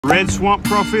Red swamp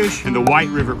crawfish and the white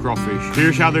river crawfish.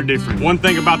 Here's how they're different. One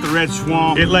thing about the red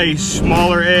swamp, it lays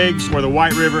smaller eggs where the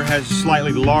white river has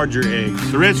slightly larger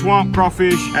eggs. The red swamp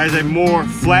crawfish has a more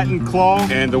flattened claw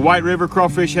and the white river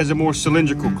crawfish has a more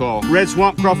cylindrical claw. Red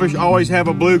swamp crawfish always have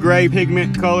a blue-gray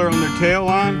pigment color on their tail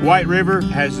line. White river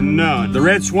has none. The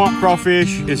red swamp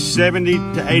crawfish is 70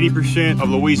 to 80% of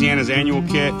Louisiana's annual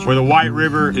catch, where the white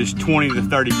river is 20 to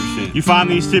 30%. You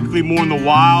find these typically more in the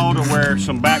wild or where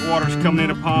some backwaters coming in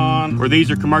a pond, or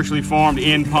these are commercially farmed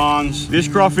in ponds. This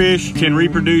crawfish can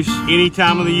reproduce any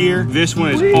time of the year. This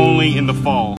one is only in the fall.